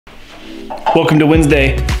Welcome to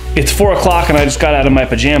Wednesday. It's 4 o'clock and I just got out of my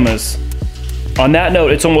pajamas. On that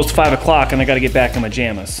note, it's almost 5 o'clock and I gotta get back in my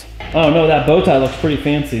pajamas. Oh no, that bow tie looks pretty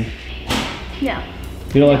fancy. No.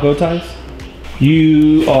 You don't like bow ties?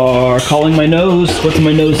 You are calling my nose. What's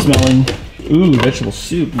my nose smelling? Ooh, vegetable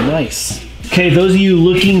soup, nice. Okay, those of you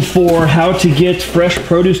looking for how to get fresh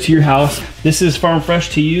produce to your house, this is Farm Fresh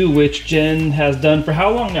to You, which Jen has done for how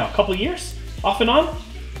long now? A couple years? Off and on?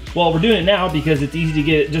 Well, we're doing it now because it's easy to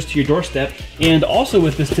get it just to your doorstep. And also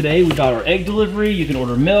with this today, we got our egg delivery. You can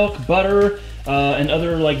order milk, butter, and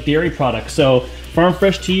other like dairy products. So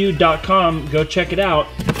farmfreshtoyou.com, go check it out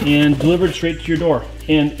and delivered straight to your door.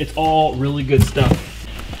 And it's all really good stuff.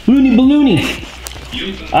 Loony balloony.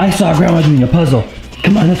 I saw Grandma doing a puzzle.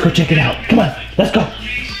 Come on, let's go check it out. Come on, let's go.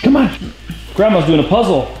 Come on. Grandma's doing a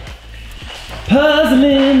puzzle.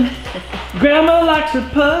 Puzzling. Grandma likes her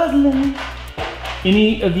puzzling.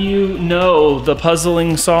 Any of you know the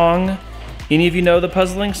puzzling song? Any of you know the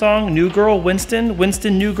puzzling song? New Girl, Winston?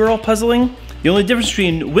 Winston, New Girl puzzling? The only difference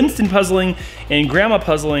between Winston puzzling and Grandma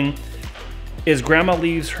puzzling is Grandma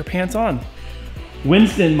leaves her pants on.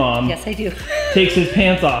 Winston, Mom, yes, I do. takes his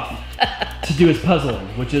pants off to do his puzzling,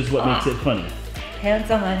 which is what makes it funny.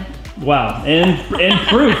 Hands on. Wow, and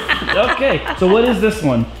proof. Okay, so what is this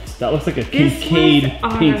one? That looks like a Kincaid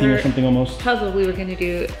painting or something almost. Puzzle we were gonna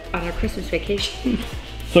do on our Christmas vacation.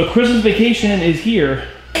 So Christmas vacation is here.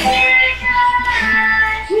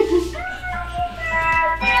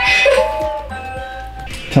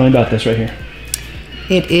 Tell me about this right here.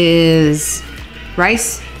 It is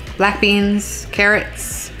rice, black beans,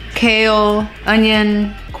 carrots, kale,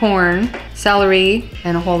 onion, corn, celery,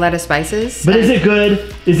 and a whole lot of spices. But is it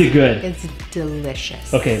good? Is it good? It's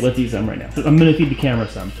delicious. Okay, let's eat some right now. I'm gonna feed the camera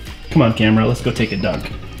some. Come on, camera, let's go take a dunk.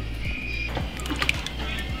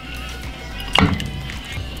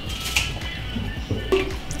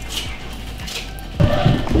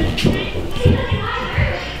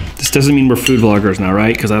 This doesn't mean we're food vloggers now,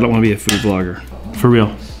 right? Because I don't want to be a food vlogger. For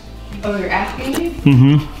real. Oh, you're asking me?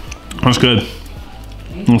 Mm-hmm. That's good.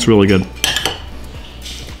 That's really good.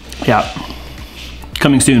 Yeah.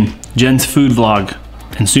 Coming soon. Jen's food vlog.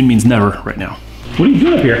 And soon means never right now. What are you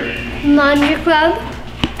doing up here? Laundry club.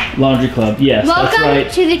 Laundry club, yes, that's right.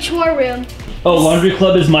 Welcome to the chore room. Oh, laundry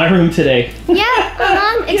club is my room today.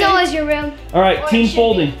 Yeah, it's always your room. All right, team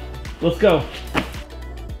folding. Let's go.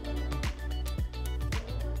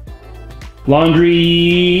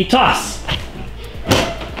 Laundry toss.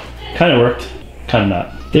 Kind of worked, kind of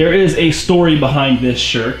not. There is a story behind this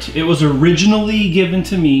shirt. It was originally given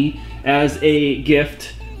to me as a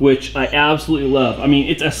gift, which I absolutely love. I mean,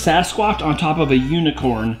 it's a Sasquatch on top of a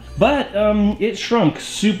unicorn, but it shrunk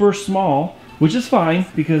super small, which is fine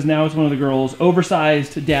because now it's one of the girls'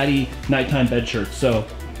 oversized daddy nighttime bed shirts. So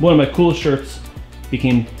one of my coolest shirts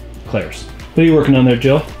became Claire's. What are you working on there,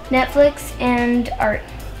 Jill? Netflix and art.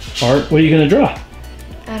 Art? What are you gonna draw?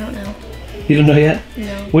 I don't know. You don't know yet?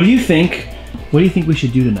 No. What do you think? What do you think we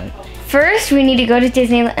should do tonight? First, we need to go to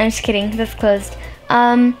Disneyland. I'm just kidding, that's closed.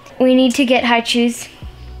 We need to get high chews.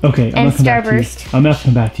 Okay, and Starburst. I'm not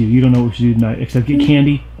coming back to you. You don't know what we should do tonight except get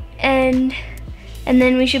candy. And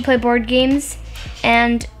then we should play board games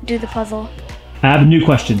and do the puzzle. I have a new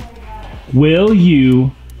question. Will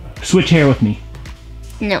you switch hair with me?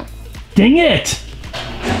 No. Dang it!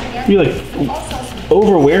 You like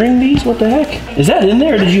overwearing these? What the heck? Is that in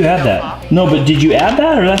there or did you add that? No, but did you add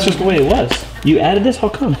that or that's just the way it was? You added this? How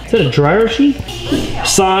come? Is that a dryer sheet?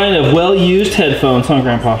 Sign of well-used headphones, huh,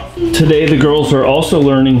 Grandpa? Today the girls are also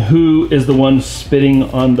learning who is the one spitting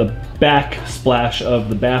on the backsplash of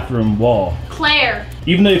the bathroom wall. Claire.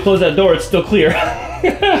 Even though you close that door, it's still clear.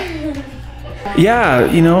 Yeah,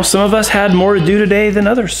 you know, some of us had more to do today than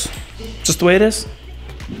others. Just the way it is.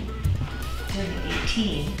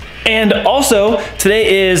 And also,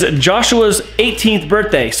 today is Joshua's 18th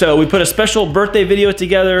birthday. So we put a special birthday video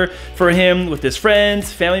together for him with his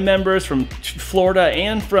friends, family members from Florida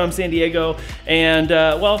and from San Diego. And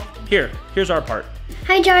well, here's our part.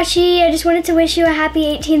 Hi Joshie, I just wanted to wish you a happy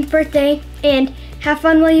 18th birthday and have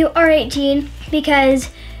fun while you are 18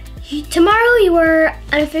 because tomorrow you are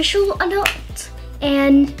an official adult.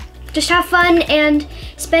 And just have fun and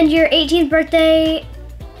spend your 18th birthday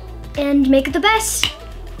and make it the best.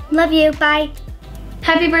 Love you, bye.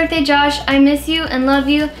 Happy birthday, Josh. I miss you and love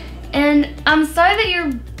you. And I'm sorry that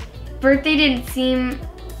your birthday didn't seem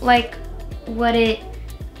like what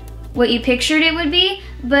you pictured it would be,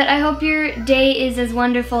 but I hope your day is as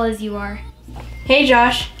wonderful as you are. Hey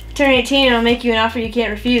Josh, turn 18 and I'll make you an offer you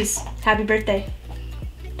can't refuse. Happy birthday.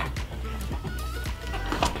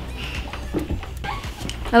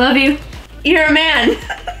 I love you. You're a man.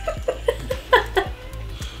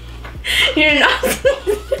 You're an awesome.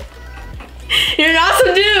 You're an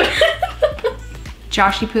awesome dude.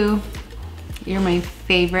 Joshy Poo, you're my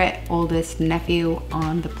favorite oldest nephew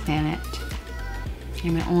on the planet.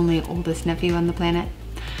 You're my only oldest nephew on the planet.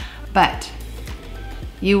 But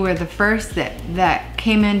you were the first that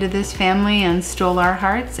came into this family and stole our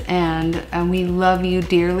hearts, and we love you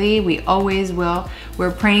dearly. We always will.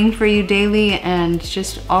 We're praying for you daily and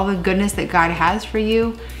just all the goodness that God has for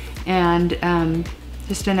you, and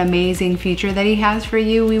just an amazing future that He has for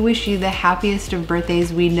you. We wish you the happiest of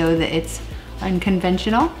birthdays. We know that it's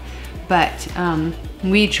unconventional, but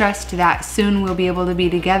we trust that soon we'll be able to be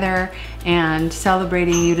together and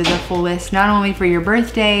celebrating you to the fullest, not only for your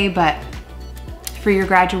birthday, but for your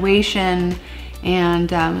graduation,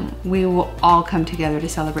 and we will all come together to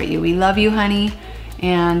celebrate you. We love you, honey,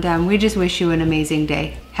 and we just wish you an amazing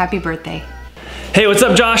day. Happy birthday. Hey, what's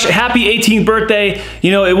up, Josh? Happy 18th birthday.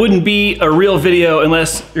 You know, it wouldn't be a real video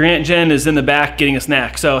unless your Aunt Jen is in the back getting a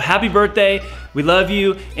snack. So happy birthday. We love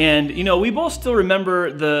you. And you know, we both still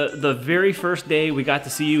remember the very first day we got to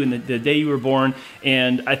see you and the day you were born.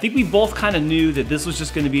 And I think we both kind of knew that this was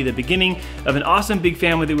just gonna be the beginning of an awesome big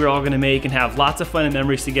family that we were all gonna make and have lots of fun and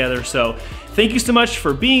memories together. So thank you so much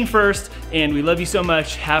for being first, and we love you so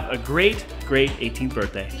much. Have a great 18th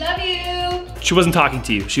birthday. Love you. She wasn't talking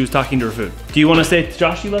to you, she was talking to her food. Do you want to say to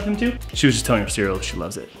Josh you love him too? She was just telling her cereal that she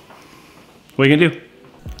loves it. What are you gonna do?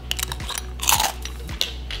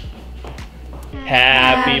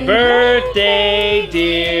 Happy birthday,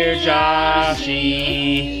 dear Joshie.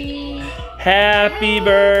 Happy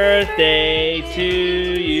birthday to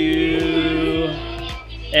you.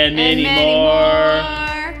 And many more.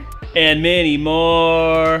 And many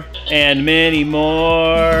more. And many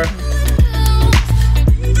more.